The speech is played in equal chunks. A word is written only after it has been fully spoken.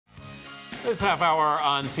This half hour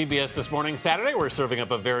on CBS This Morning, Saturday, we're serving up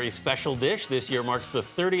a very special dish. This year marks the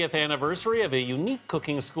 30th anniversary of a unique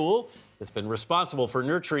cooking school that's been responsible for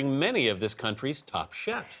nurturing many of this country's top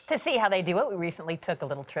chefs. To see how they do it, we recently took a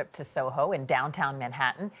little trip to Soho in downtown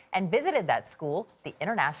Manhattan and visited that school, the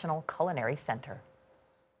International Culinary Center.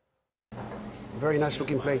 Very nice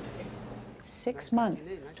looking plate. 6 months,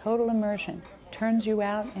 total immersion, turns you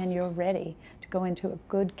out and you're ready to go into a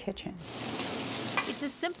good kitchen. It's a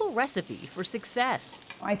simple recipe for success.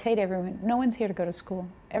 I say to everyone, no one's here to go to school.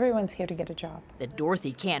 Everyone's here to get a job. That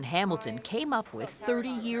Dorothy Cann Hamilton came up with 30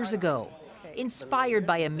 years ago. Inspired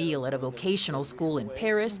by a meal at a vocational school in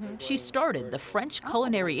Paris, she started the French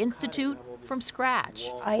Culinary Institute from scratch.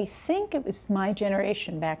 I think it was my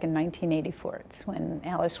generation back in 1984. It's when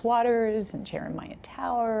Alice Waters and Jeremiah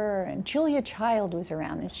Tower and Julia Child was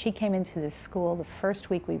around. And she came into this school the first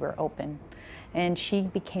week we were open, and she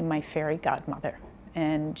became my fairy godmother.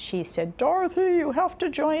 And she said, Dorothy, you have to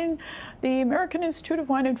join the American Institute of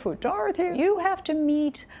Wine and Food. Dorothy, you have to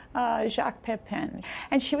meet Jacques Pepin.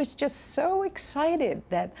 And she was just so excited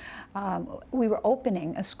that we were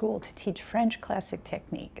opening a school to teach French classic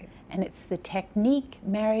technique. And it's the technique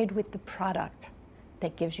married with the product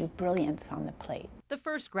that gives you brilliance on the plate. The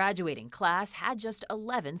first graduating class had just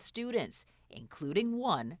 11 students, including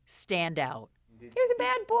one standout. He was a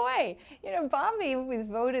bad boy. You know, Bobby was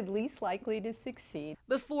voted least likely to succeed.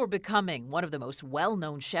 Before becoming one of the most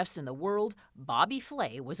well-known chefs in the world, Bobby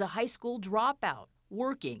Flay was a high school dropout,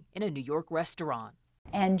 working in a New York restaurant.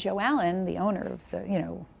 And Joe Allen, the owner of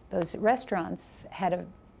those restaurants,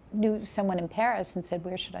 knew someone in Paris and said,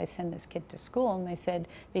 where should I send this kid to school? And they said,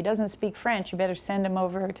 if he doesn't speak French, you better send him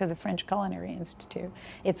over to the French Culinary Institute.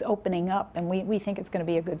 It's opening up, and we think it's going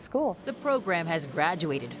to be a good school. The program has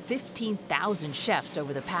graduated 15,000 chefs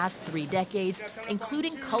over the past 3 decades,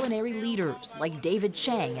 including culinary leaders like David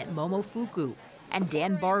Chang at Momofuku and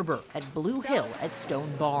Dan Barber at Blue Hill at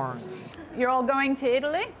Stone Barns. You're all going to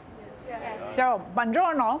Italy? So,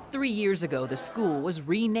 buongiorno. 3 years ago, the school was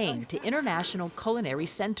renamed to International Culinary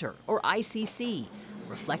Center, or ICC,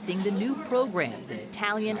 reflecting the new programs in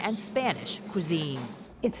Italian and Spanish cuisine.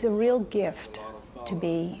 It's a real gift to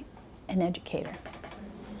be an educator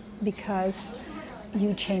because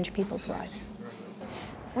you change people's lives.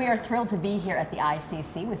 We are thrilled to be here at the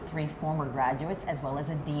ICC with 3 former graduates as well as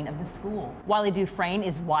a dean of the school. Wylie Dufresne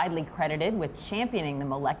is widely credited with championing the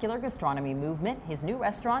molecular gastronomy movement. His new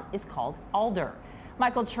restaurant is called Alder.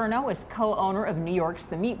 Michael Chernow is co-owner of New York's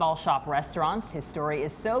The Meatball Shop restaurants. His story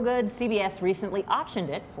is so good, CBS recently optioned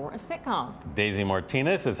it for a sitcom. Daisy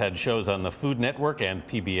Martinez has had shows on the Food Network and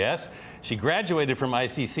PBS. She graduated from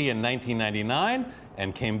ICC in 1999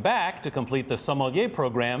 and came back to complete the sommelier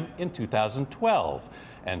program in 2012.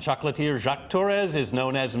 And chocolatier Jacques Torres is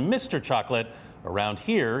known as Mr. Chocolate. Around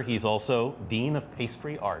here, he's also Dean of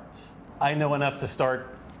Pastry Arts. I know enough to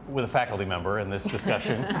start with a faculty member in this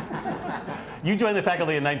discussion. You joined the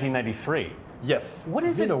faculty in 1993. Yes,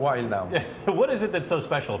 it's been a while now. What is it that's so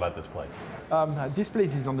special about this place? This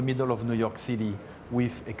place is on the middle of New York City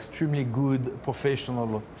with extremely good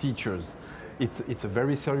professional teachers. It's a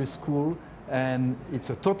very serious school, and it's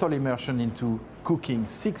a total immersion into cooking,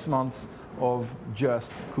 6 months of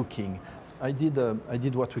just cooking. I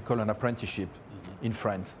did what we call an apprenticeship in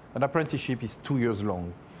France. An apprenticeship is 2 years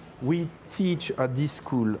long. We teach at this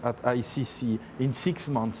school, at ICC, in 6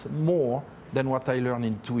 months more than what I learned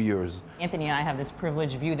in 2 years. Anthony and I have this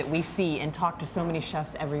privileged view that we see and talk to so many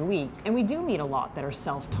chefs every week, and we do meet a lot that are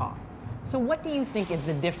self-taught. So what do you think is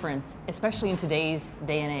the difference, especially in today's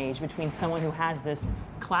day and age, between someone who has this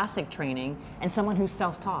classic training and someone who's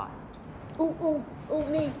self-taught? Ooh,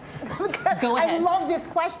 me. Go ahead. I love this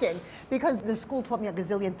question because the school taught me a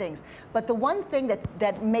gazillion things. But the one thing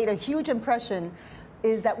that made a huge impression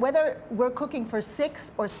is that whether we're cooking for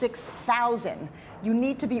 6 or 6,000, you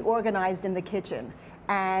need to be organized in the kitchen.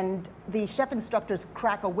 And the chef instructors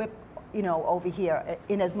crack a whip, over here,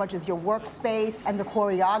 in as much as your workspace and the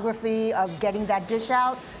choreography of getting that dish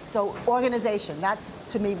out. So organization, that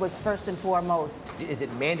to me was first and foremost. Is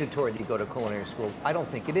it mandatory that you go to culinary school? I don't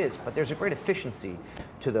think it is, but there's a great efficiency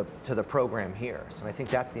to the program here. So I think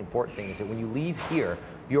that's the important thing, is that when you leave here,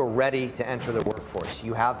 you're ready to enter the workforce.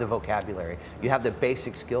 You have the vocabulary, you have the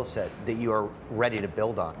basic skill set that you are ready to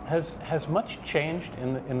build on. Has much changed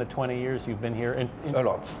in the 20 years you've been here? A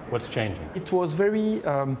lot. What's changing? It was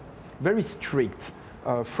very strict.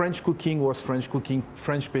 French cooking was French cooking.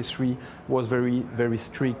 French pastry was very, very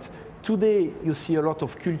strict. Today, you see a lot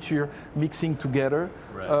of culture mixing together.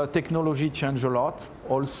 Right. Technology changed a lot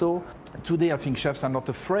also. today I think chefs are not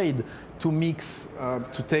afraid to mix,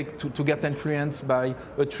 to get influenced by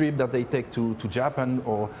a trip that they take to Japan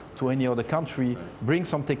or to any other country, bring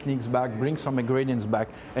some techniques back, bring some ingredients back,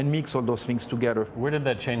 and mix all those things together. Where did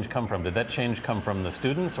that change come from? Did that change come from the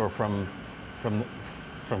students or from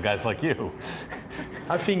guys like you?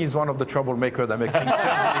 I think he's one of the troublemakers that make things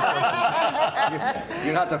change.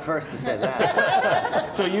 You're not the first to say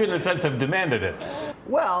that. So you, in a sense, have demanded it.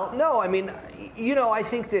 Well, no, I mean, you know, I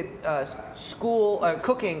think that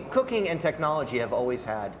cooking and technology have always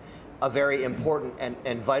had a very important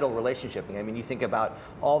and vital relationship. I mean, you think about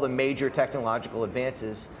all the major technological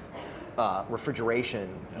advances, refrigeration,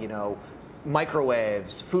 you know,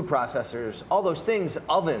 microwaves, food processors, all those things,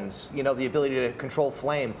 ovens, you know, the ability to control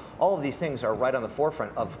flame, all of these things are right on the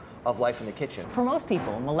forefront of life in the kitchen. For most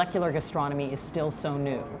people, molecular gastronomy is still so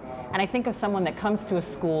new. And I think of someone that comes to a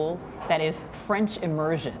school that is French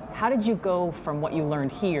immersion. How did you go from what you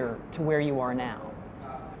learned here to where you are now?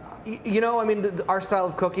 You know, I mean, our style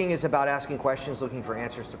of cooking is about asking questions, looking for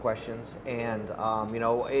answers to questions, and you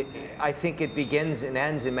know, I think it begins and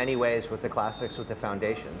ends in many ways with the classics, with the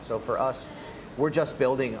foundation. So for us, we're just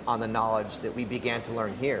building on the knowledge that we began to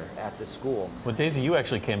learn here at the school. Well, Daisy, you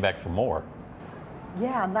actually came back for more.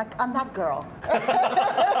 Yeah, I'm that girl.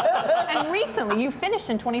 And recently, you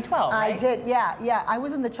finished in 2012, right? I did, yeah. I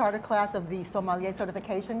was in the charter class of the sommelier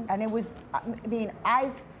certification, and it was, I mean,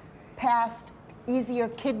 I've passed easier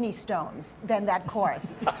kidney stones than that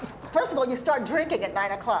course. First of all, you start drinking at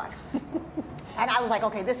 9 o'clock. And I was like,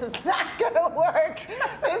 okay, this is not gonna work.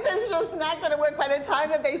 This is just not gonna work. By the time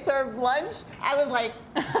that they served lunch, I was like,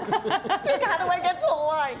 how do I get to the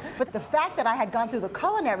line? But the fact that I had gone through the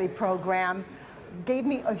culinary program gave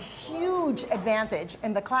me a huge advantage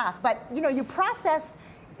in the class. But you know, you process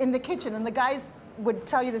in the kitchen, and the guys would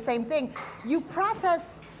tell you the same thing. You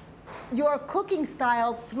process your cooking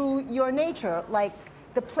style through your nature, like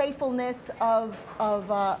the playfulness of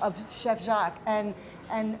Chef Jacques, and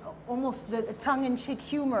almost the tongue-in-cheek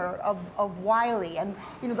humor of Wylie, and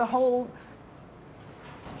you know, the whole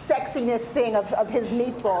sexiness thing of his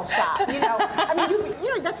meatball shop. You know, I mean,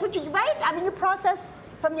 you know, that's what you, right? I mean, you process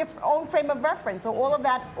from your own frame of reference. So all of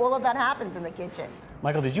that happens in the kitchen.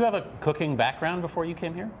 Michael, did you have a cooking background before you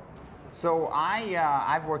came here? So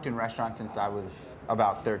I've worked in restaurants since I was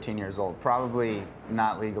about 13 years old. Probably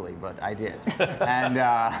not legally, but I did.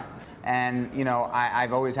 And you know,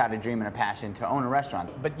 I've always had a dream and a passion to own a restaurant.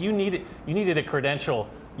 But you needed a credential.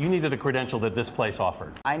 You needed a credential that this place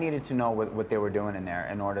offered. I needed to know what they were doing in there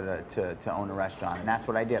in order to own a restaurant, and that's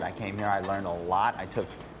what I did. I came here, I learned a lot. I took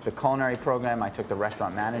the culinary program, I took the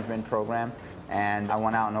restaurant management program, and I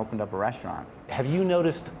went out and opened up a restaurant. Have you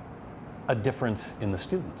noticed a difference in the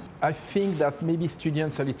students? I think that maybe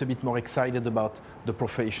students are a little bit more excited about the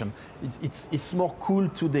profession. It's more cool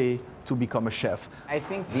today to become a chef. I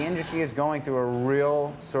think the industry is going through a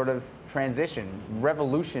real sort of transition,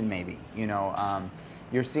 revolution maybe. You know,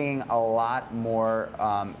 you're seeing a lot more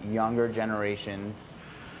younger generations,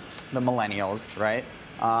 the millennials, right,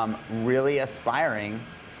 really aspiring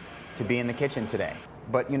to be in the kitchen today.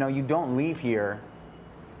 But you know, you don't leave here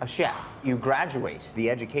a chef. You graduate. The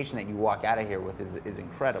education that you walk out of here with is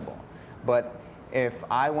incredible. But if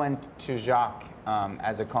I went to Jacques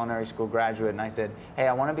as a culinary school graduate and I said, hey,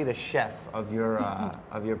 I want to be the chef of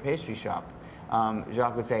your pastry shop,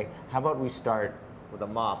 Jacques would say, how about we start With a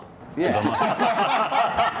mop. Yeah.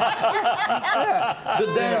 The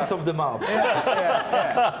dance of the mob.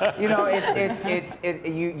 Yeah. You know,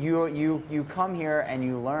 you come here and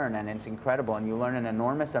you learn, and it's incredible, and you learn an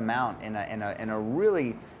enormous amount in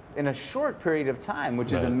a short period of time,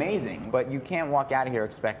 which is amazing. But you can't walk out of here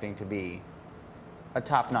expecting to be a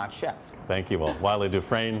top-notch chef. Thank you all. Wylie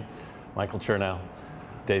Dufresne, Michael Chernow,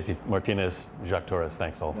 Daisy Martinez, Jacques Torres,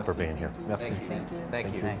 thanks all for being here. Merci.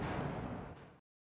 Thank you. Thanks.